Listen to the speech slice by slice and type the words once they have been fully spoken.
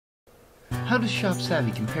how does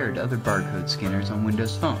ShopSavvy compare to other barcode scanners on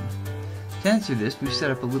Windows Phone? To answer this, we've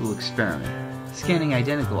set up a little experiment, scanning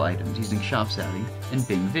identical items using ShopSavvy and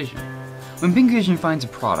Bing Vision. When Bing Vision finds a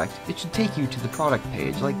product, it should take you to the product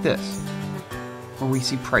page like this, where we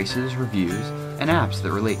see prices, reviews, and apps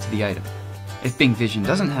that relate to the item. If Bing Vision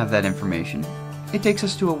doesn't have that information, it takes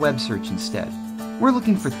us to a web search instead. We're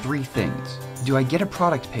looking for three things. Do I get a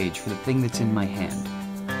product page for the thing that's in my hand?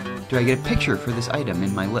 Do I get a picture for this item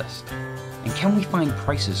in my list? And can we find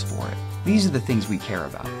prices for it? These are the things we care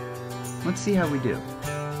about. Let's see how we do.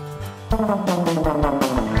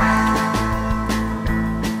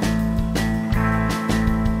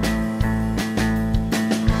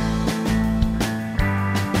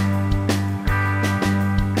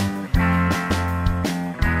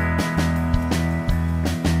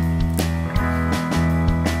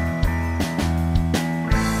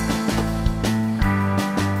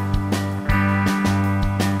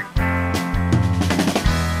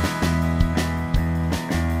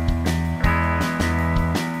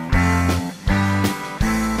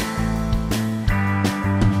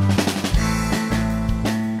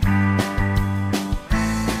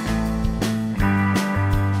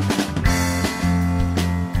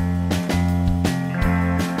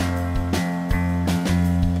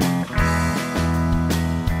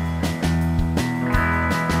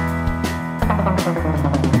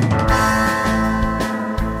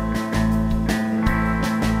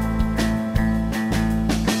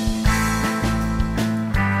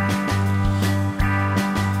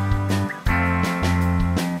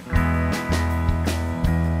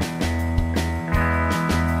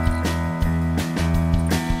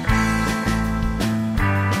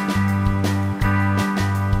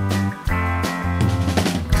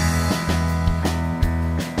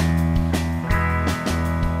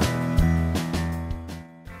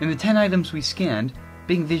 In the 10 items we scanned,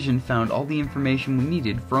 Bing Vision found all the information we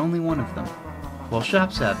needed for only one of them, while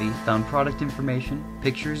ShopSavvy found product information,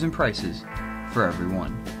 pictures, and prices for every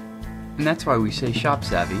one. And that's why we say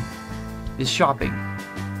ShopSavvy is shopping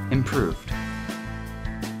improved.